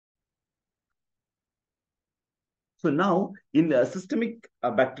So now in systemic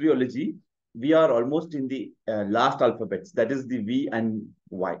bacteriology, we are almost in the last alphabets. That is the V and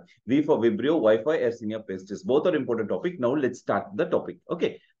Y. V for vibrio, Y for yersinia pestis. Both are important topic. Now let's start the topic.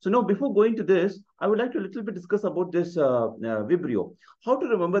 Okay. So now before going to this, I would like to a little bit discuss about this vibrio. How to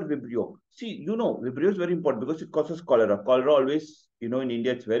remember vibrio? See, vibrio is very important because it causes cholera. Cholera always, in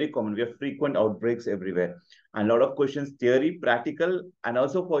India, it's very common. We have frequent outbreaks everywhere. And a lot of questions, theory, practical, and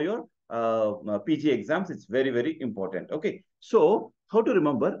also for your PG exams, it's very, very important. Okay. So how to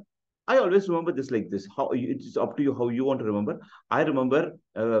remember? I always remember this like this. How it's up to you how you want to remember. I remember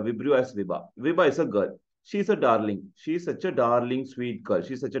Vibrio as Viba. Viba is a girl. She's a darling. She's such a darling, sweet girl.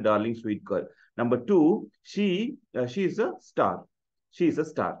 She's such a darling, sweet girl. Number two, she is a star. She is a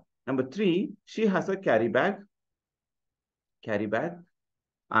star. Number three, she has a carry bag. Carry bag.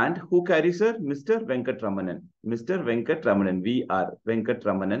 And who carries her? Mr. Venkatramanan. Mr. Venkatramanan. We are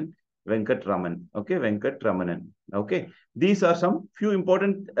Venkatramanan. Venkatraman. Okay, Venkatramanan. Okay. These are some few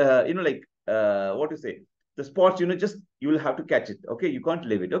important, what to say? The spots, just you will have to catch it. Okay, you can't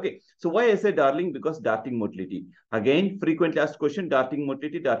leave it. Okay. So why I say darling? Because darting motility. Again, frequently asked question, darting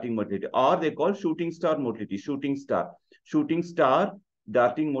motility. Or they call shooting star motility. Shooting star,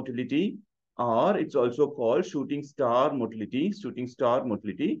 darting motility. Or it's also called shooting star motility,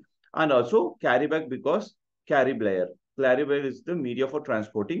 and also carry back because carry Blair. Carry Blair is the media for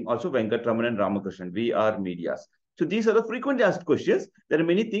transporting. Also Venkatraman and Ramakrishnan, we are medias. So these are the frequently asked questions. There are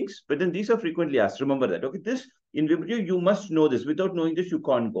many things, but then these are frequently asked. Remember that. Okay, this in Vibrio, you must know this. Without knowing this, you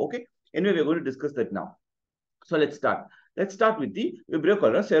can't go. Okay. Anyway, we're going to discuss that now. So let's start. Let's start with the Vibrio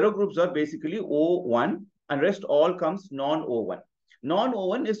cholera. Serogroups are basically O1 and rest all comes non-O1.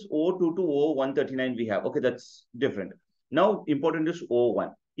 Non-O1 is O2 to O139 we have. Okay, that's different. Now, important is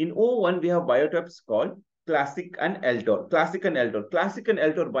O1. In O1, we have biotypes called classic and Eldor. Classic and Eldor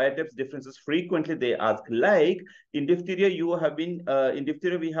biotypes differences frequently they ask. Like in diphtheria, we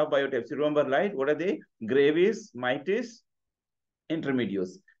have biotypes. You remember, right? What are they? Gravis, mitis,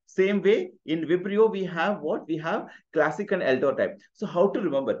 intermedius. Same way, in Vibrio, we have what? We have classic and Eldor type. So how to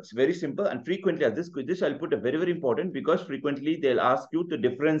remember? It's very simple and frequently as this I'll put a very, very important because frequently they'll ask you the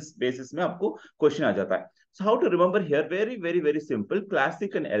difference basis mein aapko question aa jata hai. So how to remember here? Very, very, very simple.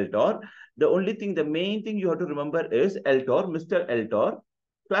 Classic and Eldor. The main thing you have to remember is Eldor, Mr. Eldor.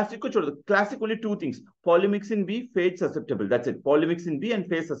 Classic only two things. Polymyxin B, phase susceptible. That's it. Polymyxin B and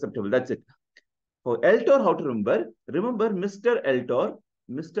phase susceptible. That's it. For Eldor, how to remember? Remember Mr. Eldor.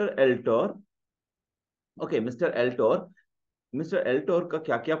 Okay, Mr. Eldor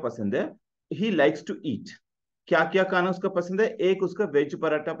का क्या पसंद है? He likes to eat. क्या खाना उसका पसंद है? एक उसका वेज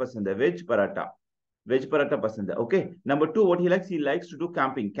पराठा पसंद है. वेज पराठा पसंद है. Okay. Number two, what he likes to do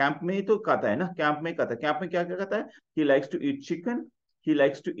camping. Camp में ही तो खाता है ना? Camp में क्या खाता है? He likes to eat chicken. He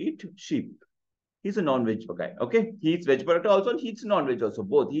likes to eat sheep. He's a non-veg guy. Okay, he eats veg paratha also, and he eats non-veg also.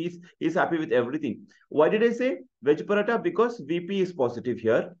 Both. He's happy with everything. Why did I say veg paratha? Because VP is positive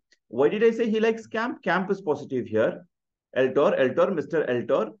here. Why did I say he likes camp? Camp is positive here. Mr.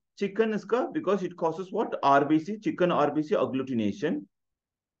 Eltor. Chicken is because it causes what? RBC, chicken RBC agglutination.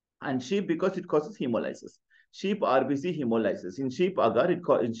 And sheep because it causes hemolysis. Sheep RBC hemolysis. In sheep agar,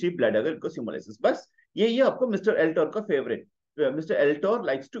 in sheep blood agar, it causes hemolysis. But ये आपको Mr. Eltor का favorite. Mr. Eltor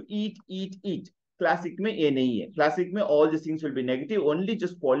likes to eat. Classic में ये नहीं है. Classic में all these things will be negative. Only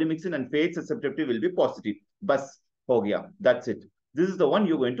just polymyxin and phase susceptibility will be positive. बस हो गया. That's it. This is the one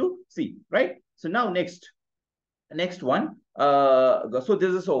you're going to see, right? So now next one. So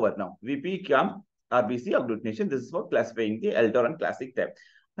this is over now. VP, CAM, RBC, agglutination. This is for classifying the Eldor and classic type.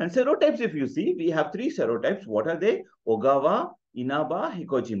 And serotypes, if you see, we have three serotypes. What are they? Ogawa, Inaba,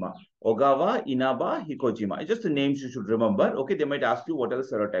 Hikojima. Ogawa, Inaba, Hikojima. It's just the names you should remember. Okay, they might ask you what are the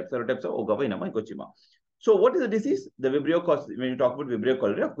serotypes. Serotypes are Ogawa, Inaba, Hikojima. So what is the disease? The Vibrio causes, when you talk about Vibrio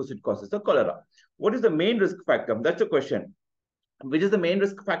cholera, of course it causes the cholera. What is the main risk factor? That's the question. Which is the main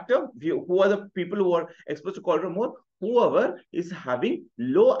risk factor? Who are the people who are exposed to cholera more? Whoever is having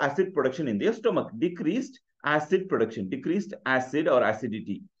low acid production in their stomach. Decreased acid production. Decreased acid or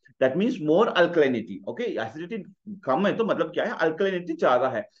acidity. That means more alkalinity. Okay, acidity कम है तो मतलब क्या है? Alkalinity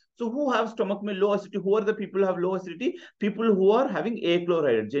ज़्यादा है. So who have stomach में low acidity? Who are the people who have low acidity? People who are having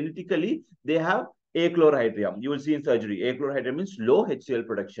achlorhydria. Genetically, they have achlorhydria. You will see in surgery. Achlorhydria means low HCl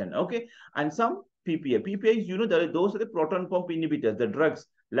production. Okay, and some PPA. PPA is, those are the proton pump inhibitors, the drugs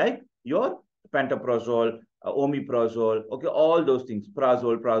like your pantoprazole, omeprazole, okay, all those things,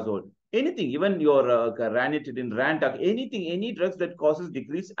 prazole, anything, even your ranitidine, rantac, anything, any drugs that causes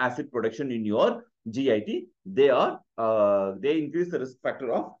decreased acid production in your GIT, they increase the risk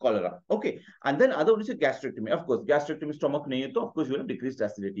factor of cholera. Okay, and then other one is gastrectomy. Of course, gastrectomy stomach nahi hai, to of course you will have decreased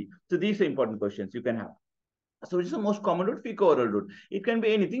acidity. So these are important questions you can have. So which is the most common route? Fecal-oral route. It can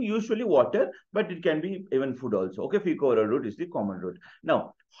be anything, usually water, but it can be even food also. Okay, fecal-oral route is the common route.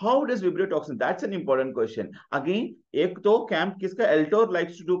 Now, how does Vibrio toxin? That's an important question. Again, ek to camp kiska Eltor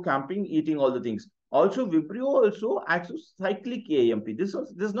likes to do camping, eating all the things. Also, Vibrio also acts as cyclic AMP. This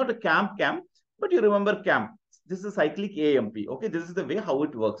is not a camp, but you remember camp. This is cyclic AMP. Okay, this is the way how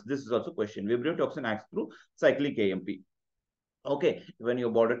it works. This is also question. Vibrio toxin acts through cyclic AMP. Okay, when your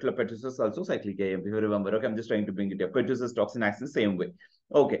border pestis is also cyclic AMP, if you remember. Okay, I'm just trying to bring it up. Pestis toxin acts the same way.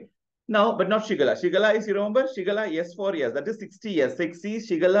 Okay. Now, but not Shigella. Shigella is, you remember? Shigella, yes for yes. That is 60 years. 60,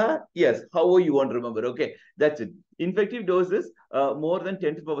 Shigella, yes. However you want to remember. Okay, that's it. Infective dose is more than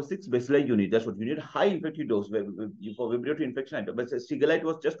 10 to the power 6 bacilli you need. That's what you need. High infective dose for Vibrio to infection. But Shigella, it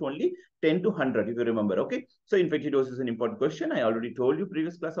was just only 10 to 100, if you remember. Okay, so infective dose is an important question. I already told you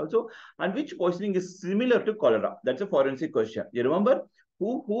previous class also. And which poisoning is similar to cholera? That's a forensic question. You remember?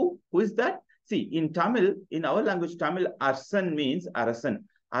 Who is that? See, in Tamil, in our language, Tamil, arsan means arasan.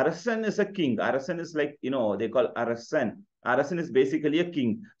 Arasan is a king. Arasan is like, you know, they call Arasan. Arasan is basically a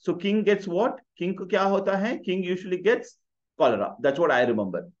king. So king gets what? King ko kya hota hai? King usually gets cholera. That's what I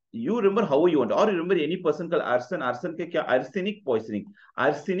remember. You remember how you want. Or you remember any person called arson. Arson ke kya? Arsenic poisoning.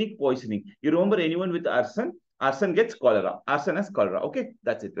 Arsenic poisoning. You remember anyone with arson? Arson gets cholera. Arson has cholera. Okay,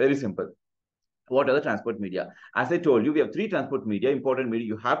 that's it. Very simple. What are the transport media? As I told you, we have 3 transport media, important media.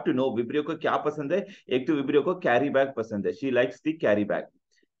 You have to know Vibrio ko kya pasand hai. Ek to Vibrio ko carry bag pasand hai. She likes the carry bag.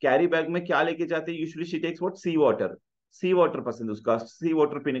 Carry bag में क्या लेके जाते हैं? Usually she takes what? Sea water. Sea water पसंद उसका. Sea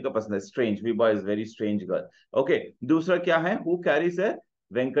water पीने का पसंद है. Strange. Viva is very strange girl. Okay. दूसरा क्या है? Who carries है?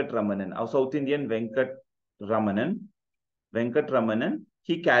 Venkat Ramanan. Our South Indian Venkat Ramanan. Venkat Ramanan.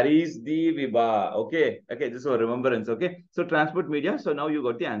 He carries the Viva. Okay. Okay. Just for remembrance. Okay. So transport media. So now you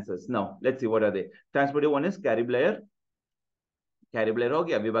got the answers. Now let's see what are they. Transport media, one is carry bladder. Carry Blair हो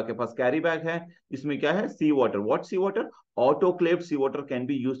गया. विभा के पास carry bag है. इसमें क्या है? सी water. What C water? Autoclaved sea water can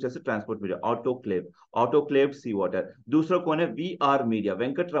be used as a transport media. Autoclaved sea water. दूसरा कौन है? We are media.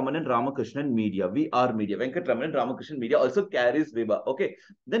 Venkat Ramanan Ramakrishnan media. We are media. Venkat Ramanan Ramakrishnan media also carries Viva. Okay.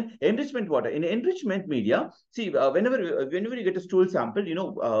 Then enrichment water. In enrichment media, see, whenever you get a stool sample, you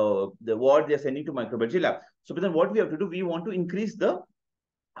know, the what they are sending to microbiology lab. So then what we have to do, we want to increase the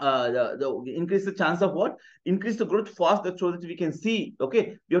increase the chance of what? Increase the growth fast, so that we can see.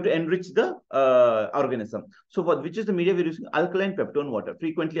 Okay, we have to enrich the organism. So for which is the media we're using? Alkaline peptone water.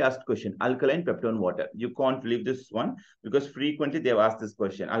 Frequently asked question. Alkaline peptone water. You can't leave this one because frequently they have asked this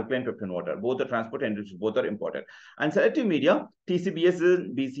question. Alkaline peptone water. Both the transport and enrichment, both are important. And selective media, TCBS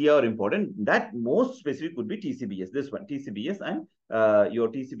and BCA are important. That most specific would be TCBS. This one, TCBS and your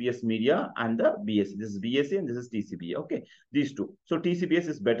TCBS media and the BSA. This is BSA and this is TCBA. Okay, these two. So TCBS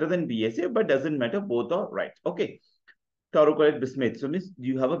is better than BSA, but doesn't matter. Both are right. Okay. Taurocolate bismuth. So means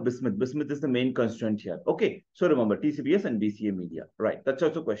you have a bismuth. Bismuth is the main constituent here. Okay. So remember TCBS and BCA media. Right. That's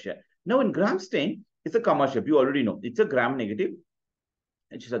also a question. Now in gram stain, it's a gamma shape. You already know. It's a gram negative.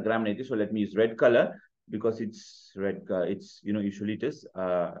 It's a gram negative. So let me use red color because it's red. It's, you know, usually it is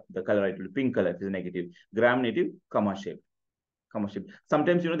the color, right? Pink color is negative. Gram negative, gamma shape.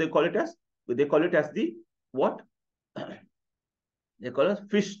 Sometimes, you know, they call it as the what? They call it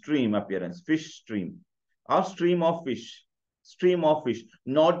fish stream appearance, fish stream, or stream of fish,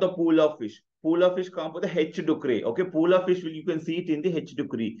 not the pool of fish. Pool of fish comes with the H decree. Okay, pool of fish, you can see it in the H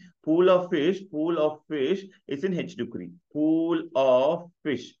decree. Pool of fish is in H decree. Pool of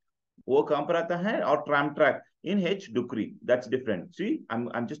fish. वो कहाँ पर आता है? और tram track in H decree. That's different. See,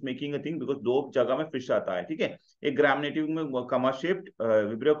 I'm just making a thing because दो जगह में fish आता है. ठीक है? एक gram native में comma shaped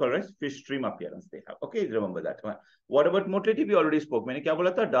vibrio colorized fish stream appearance they have. Okay, remember that one. What about motility? We already spoke. मैंने क्या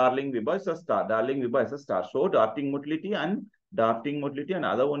बोला था? Darling Viva is a star. Darling Viva is a star. So darting motility and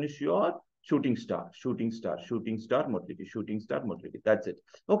other one is your shooting star motility. That's it.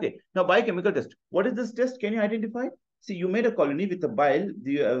 Okay. Now biochemical test. What is this test? Can you identify? See, you made a colony with a bile.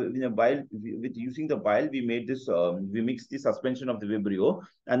 With using the bile, we made this. We mixed the suspension of the vibrio,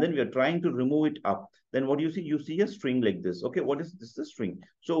 and then we are trying to remove it up. Then what do you see? You see a string like this. Okay, what is this? The string.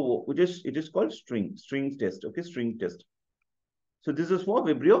 So it is called string test. Okay, string test. So this is for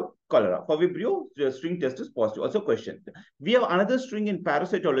vibrio cholera. For vibrio, the string test is positive. Also question. We have another string in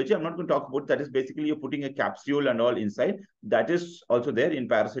parasitology. I'm not going to talk about that. Is basically you're putting a capsule and all inside. That is also there in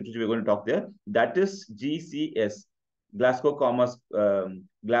parasitology. We're going to talk there. That is GCS. Glasgow coma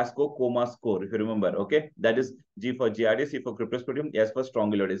score, if you remember. Okay, that is G for Giardia, C for Cryptosporidium, S for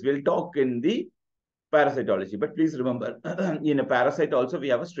Strongyloides. We'll talk in the parasitology, but please remember in a parasite also we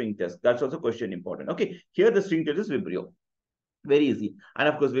have a string test. That's also question important. Okay, here the string test is vibrio. Very easy. And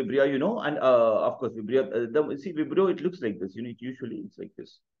of course vibrio, you know, and of course vibrio, see vibrio, it looks like this. You know, usually it's like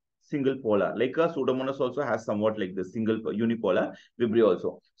this. single polar. Like a Pseudomonas also has somewhat like the single unipolar. Vibrio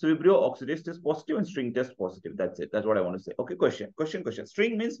also. So Vibrio oxidase test positive and string test positive. That's it. That's what I want to say. Okay, question.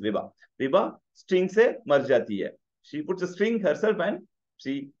 String means Viva. Viva, string se mar jati hai. She puts a string herself and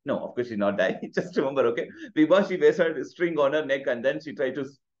no, of course, she not die. Just remember, okay? Viva, she wears her string on her neck and then she tried to,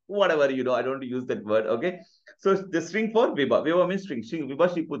 whatever, I don't want to use that word, okay? So the string for Viva. Viva means string.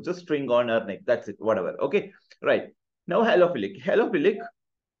 Viva, she puts a string on her neck. That's it, whatever, okay? Right. Now, halophilic. Halophilic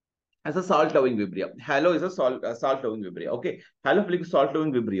as a salt-loving vibrio. Halo is a salt-loving vibrio. Okay, halophilic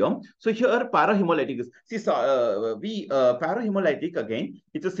salt-loving vibrio. So here parahemolytic is parahemolytic again.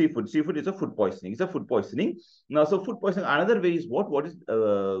 It's a seafood. Seafood is a food poisoning. It's a food poisoning. Now, so food poisoning. Another way is what? What is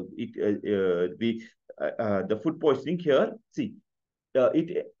the food poisoning here? See,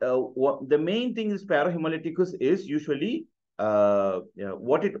 the main thing is parahemolyticus is usually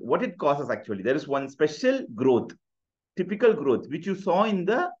what it causes actually. There is one special growth, typical growth, which you saw in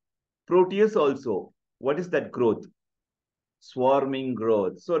the Proteus also. What is that growth? Swarming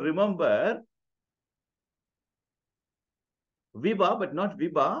growth. So remember, Viva, but not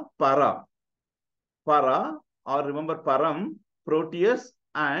Viva, Para. Para, or remember Param, Proteus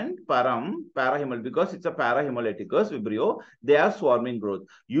and Param, parahemolytic, because it's a parahemolyticus vibrio, they are swarming growth.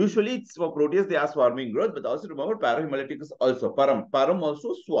 Usually it's for Proteus, they are swarming growth, but also remember parahemolyticus also, Param. Param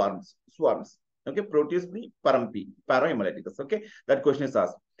also swarms. Okay, Proteus P, Param P, parahemolyticus. Okay, that question is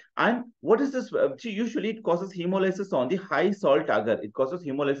asked. And what is this? Usually it causes hemolysis on the high salt agar. It causes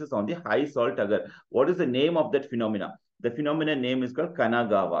hemolysis on the high salt agar. What is the name of that phenomena? The phenomenon name is called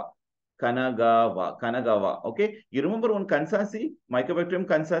Kanagawa. Kanagawa. Okay, you remember one Kansasi, Mycobacterium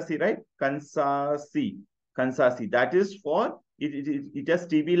kansasi, right? Kansasi. That is for it has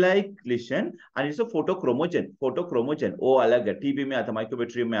TB-like lesion and it's a photochromogen. Oh, अलग है. TB में आता,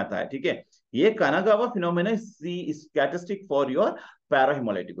 Mycobacterium में आता है. ठीक है. ये Kanagawa phenomena is characteristic for your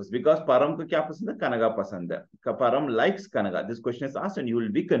parahemolyticus because Param को क्या पसंद है? Kanaga पसंद है. Param likes Kanaga. This question is asked and you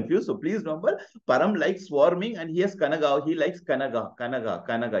will be confused. So please remember, Param likes swarming and he has Kanaga. He likes Kanaga.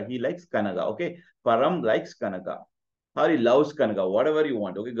 He likes Kanaga. Okay. Param likes Kanaga. Or he loves Kanaga. Whatever you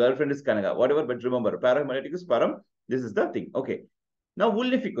want. Okay. Girlfriend is Kanaga. Whatever. But remember, parahemolyticus, Param. This is the thing. Okay. Now,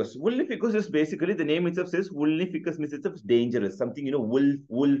 vulnificus. Vulnificus is basically, the name itself says vulnificus means it's dangerous. Something,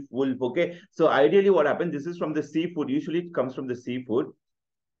 wolf. Okay. So ideally what happens, this is from the seafood. Usually it comes from the seafood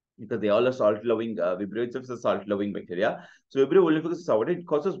because they all are salt-loving. Vibrio itself is a salt-loving bacteria. So Vibrio vulnificus is what? It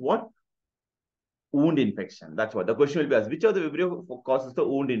causes what? Wound infection. That's what the question will be asked. Which of the Vibrio causes the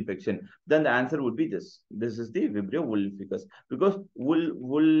wound infection? Then the answer would be this. This is the Vibrio vulnificus. Because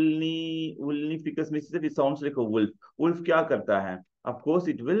vulnificus means it sounds like a wolf. Wolf क्या करता है? Of course,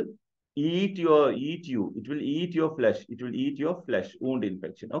 it will eat you. It will eat your flesh. Wound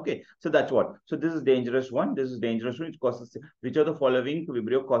infection. Okay. So that's what. So this is dangerous one. It causes, which of the following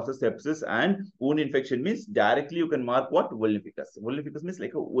Vibrio causes sepsis and wound infection means directly you can mark what? Vulnificus. Vulnificus means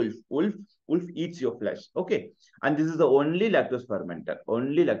like a wolf. Wolf eats your flesh. Okay. And this is the only lactose fermenter.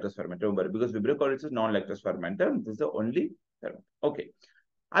 Remember, because Vibrio cholerae is non-lactose fermenter. This is the only fermenter. Okay.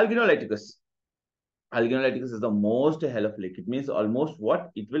 Alginolyticus. Alginolyticus is the most halophilic. It means almost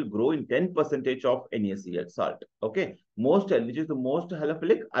what? It will grow in 10% of NaCl salt. Okay. Which is the most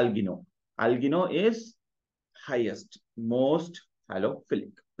halophilic? Algino. Algino is highest, most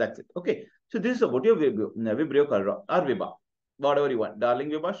halophilic. That's it. Okay. So this is about your Vibrio cholerae or Viva. Whatever you want. Darling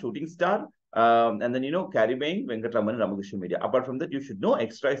Viva, shooting star. And then, Caribbean, Venkatraman, Ramakrishna Media. Apart from that, you should know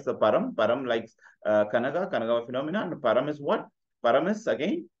extra is the Param. Param likes Kanagawa phenomena. And Param is what? Param is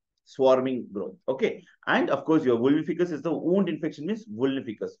again swarming growth. Okay. And of course, your vulnificus is the wound infection means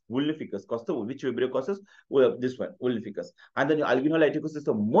vulnificus. Causes which Vibrio causes? Well, this one, vulnificus. And then your alginolyticus is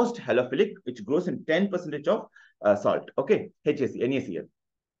the most halophilic, which grows in 10% of salt. Okay. NaCl.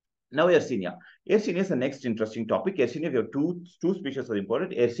 Now, Yersinia. Yersinia is the next interesting topic. Yersinia, we have two species are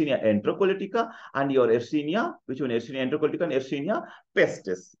important. Yersinia enterocolytica and your Yersinia, which one? Yersinia enterocolytica and Yersinia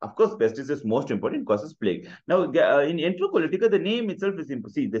pestis. Of course, pestis is most important, causes plague. Now, in enterocolytica, the name itself is simple.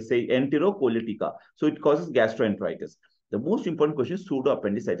 See, they say enterocolytica. So it causes gastroenteritis. The most important question is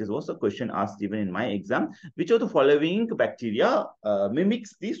pseudoappendicitis was a question asked even in my exam. Which of the following bacteria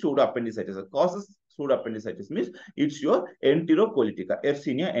mimics the pseudoappendicitis or causes pseudoappendicitis means it's your enterocolytica,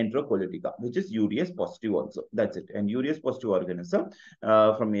 Yersinia enterocolytica, which is urease positive also. That's it. And urease positive organism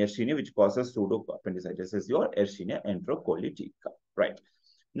from Yersinia, which causes pseudoappendicitis, is your Yersinia enterocolytica. Right.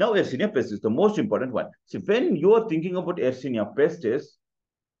 Now, Yersinia pestis, the most important one. So when you are thinking about Yersinia pestis,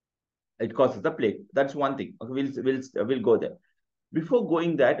 it causes the plague. That's one thing. Okay, we'll go there. Before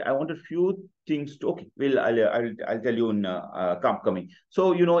going that, I want a few things to, okay, I'll tell you in upcoming.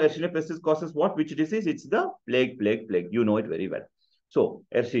 So, Yersinia pestis causes what? Which disease? It's the plague. You know it very well. So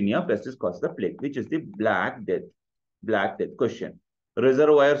Yersinia pestis causes the plague, which is the Black Death. Black Death. Question.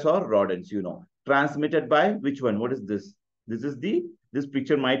 Reservoirs or rodents, you know. Transmitted by which one? What is this? This is this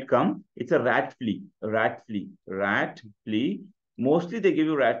picture might come. It's a rat flea. Rat flea. Rat flea. Mostly they give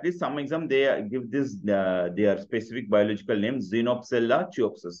you rat flea. Some exam they give this their specific biological name, Xenopsella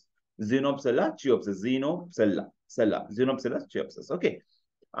chiopsis. Xenopsella chiopsis. Xenopsella chiopsis. Okay.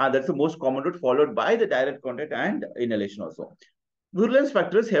 That's the most common route, followed by the direct contact and inhalation also. Virulence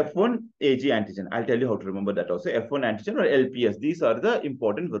factor is F1Ag antigen. I'll tell you how to remember that also. F1 antigen or LPS. These are the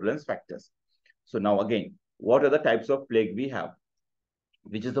important virulence factors. So now again, what are the types of plague we have?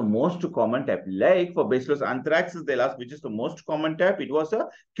 Which is the most common type? Like for Bacillus anthracis, they'll ask which is the most common type. It was a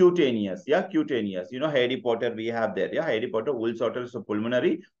cutaneous. Yeah, cutaneous. You know, Harry Potter we have there. Yeah, Harry Potter, wool otter is a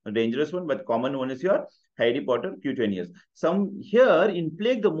pulmonary, a dangerous one, but common one is your Harry Potter, cutaneous. Some here in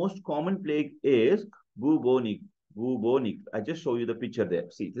plague, the most common plague is bubonic. Bubonic. I just show you the picture there.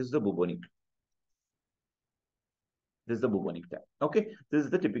 See, this is the bubonic. This is the bubonic type. Okay, this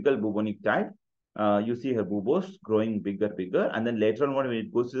is the typical bubonic type. You see her buboes growing bigger, and then later on, when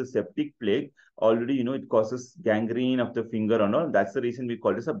it goes to the septic plague, already you know it causes gangrene of the finger and all. That's the reason we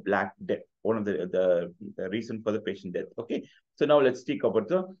call this a Black Death. One of the reason for the patient death. Okay, so now let's speak about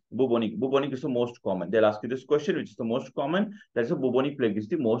the bubonic. Bubonic is the most common. They'll ask you this question, which is the most common. That's a bubonic plague is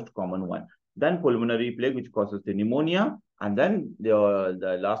the most common one. Then pulmonary plague, which causes the pneumonia, and then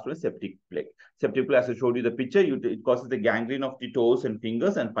the last one is septic plague. Septic plague, as I showed you the picture, it causes the gangrene of the toes and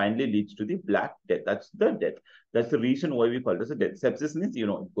fingers and finally leads to the Black Death. That's the death. That's the reason why we call it as a death. Sepsis means, you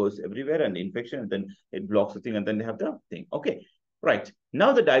know, it goes everywhere and infection, and then it blocks the thing, and then they have the thing. Okay, right.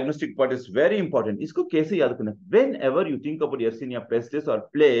 Now the diagnostic part is very important. Isko kaise yaad karna? Whenever you think about Yersinia pestis or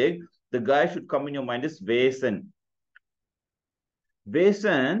plague, the guy should come in your mind is Vason.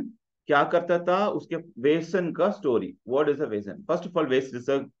 Vason क्या करता था? उसके वेसन का story. What is a Vason? First of all, Vason is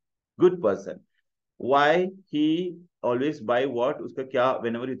a good person. Why he always buy what? उसका क्या?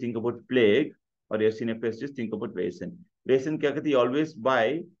 Whenever you think about plague or Yersinia pestis, think about Vason. Vason क्या करती? He always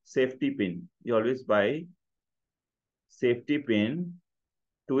buy safety pin. He always buy safety pin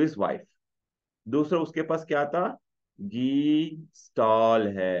to his wife. दूसरा उसके पास क्या था? घी stall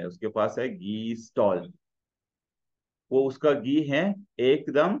है. उसके पास है घी स्टॉल. वो उसका घी है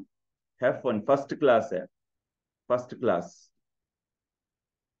एकदम F1 फर्स्ट क्लास है. फर्स्ट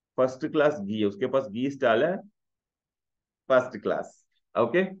क्लास घी है. उसके पास घी स्टॉल है first class.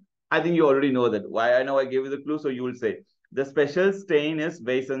 Okay, I think you already know that. Why? I know I gave you the clue, so you will say the special stain is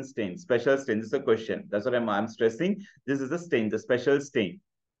Vason stain. Special stain. This is a question. That's what I'm stressing. This is the stain, the special stain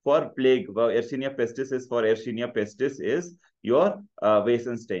for plague. Yersinia pestis is for Yersinia pestis is your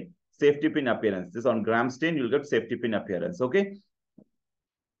Vason stain. Safety pin appearance. This on gram stain, you'll get safety pin appearance. Okay.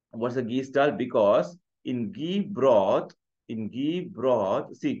 What's a ghee stall? Because in ghee broth,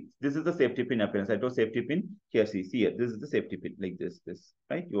 see, this is the safety pin appearance. I told safety pin here. See here. This is the safety pin like this,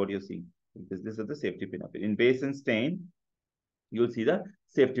 right? What you're seeing. This is the safety pin appearance. In Vason stain, you'll see the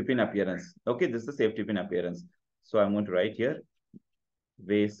safety pin appearance. Okay, this is the safety pin appearance. So I'm going to write here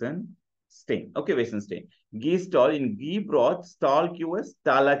Vason stain. Okay, Vason stain. Ghee stall in ghee broth, stall QS,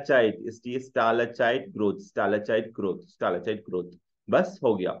 stalactite. Stalactite growth. Bas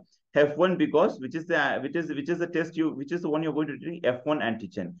ho gaya. F1 because which is the test which is the one you're going to do F1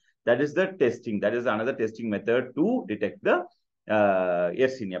 antigen. That is the testing. That is another testing method to detect the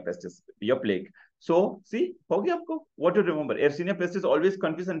Yersinia pestis, your plague. So see, ho gaya aapko. What to remember? Yersinia pestis always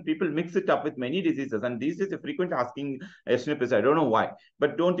confused and people mix it up with many diseases. And these days, a frequent asking Yersinia pestis. I don't know why,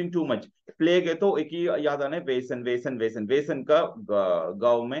 but don't think too much. Plague hai to ek hi yaad aana hai Vason ka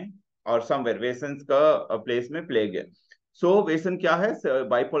gaon mein or somewhere Vason's ka place mein plague hai. So Vason क्या है?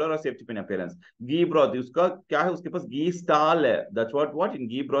 Bipolar और safety pin appearance. Ghee broth उसका क्या है? उसके पास ghee stall है. That's what in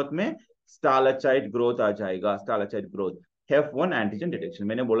ghee broth में stalactite growth आ जाएगा. Stalactite growth. F1 antigen detection.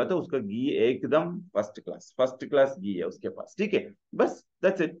 मैंने बोला था उसका घी एकदम फर्स्ट क्लास घी है उसके पास. ठीक है, बस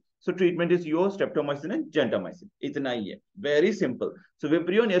that's it. So treatment is your streptomycin and gentamicin. इतना ही है. Very simple. So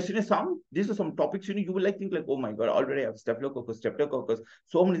Vibrio and Yersinia, these are some topics you will think like, oh my god, already I have staphylococcus,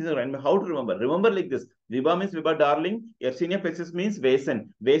 so many things around me. How to remember? Remember like this. Viva means Viva darling. Yersinia pestis means Vason.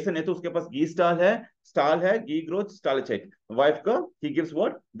 Vason है तो उसके पास घी stall है, घी growth, stalactite. Wife का, he gives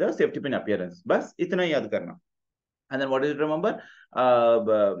what? The safety pin appearance. बस इतना याद करना. And then what did you remember?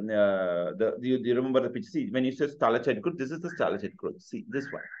 You remember the picture? See, when you say stalactite growth, this is the stalactite growth. See, this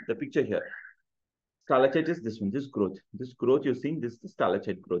one, the picture here. Stalactite is this one, this growth you're seeing, this is the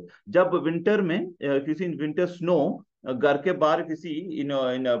stalactite growth. Jab winter mein, if you see in winter snow, घर के बाहर if you see in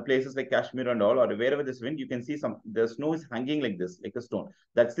places like Kashmir and all, or wherever this wind, you can see the snow is hanging like this, like a stone.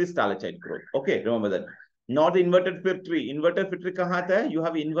 That's the stalactite growth. Okay, remember that. Not inverted fig tree. Inverted fig tree kahan aata hai? You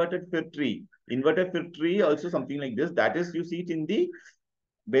have inverted fig tree. Inverted fig tree also something like this. That is, you see it in the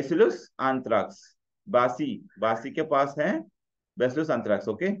Bacillus anthrax. Basi ke paas hai Bacillus anthrax.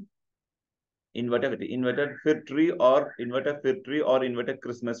 Okay. Inverted fig tree or inverted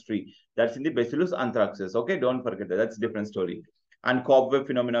Christmas tree. That's in the Bacillus anthracis. Okay. Don't forget that. That's a different story. And cobweb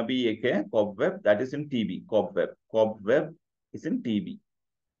phenomena bhi ek hai. Cobweb, that is in TB. Cobweb is in TB.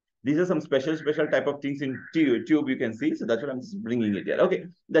 These are some special type of things in tube you can see. So that's what I'm just bringing it here. Okay,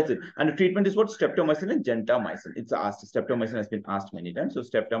 that's it. And the treatment is what? Streptomycin and gentamicin. It's asked. Streptomycin has been asked many times. So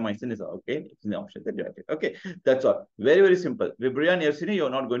streptomycin is okay. It's in the option that you have. Okay, that's all. Very, very simple. Vibrio and Yersinia, you're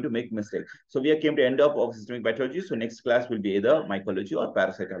not going to make mistake. So we have came to end up of systemic pathology. So next class will be either mycology or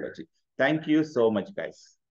parasitology. Thank you so much, guys.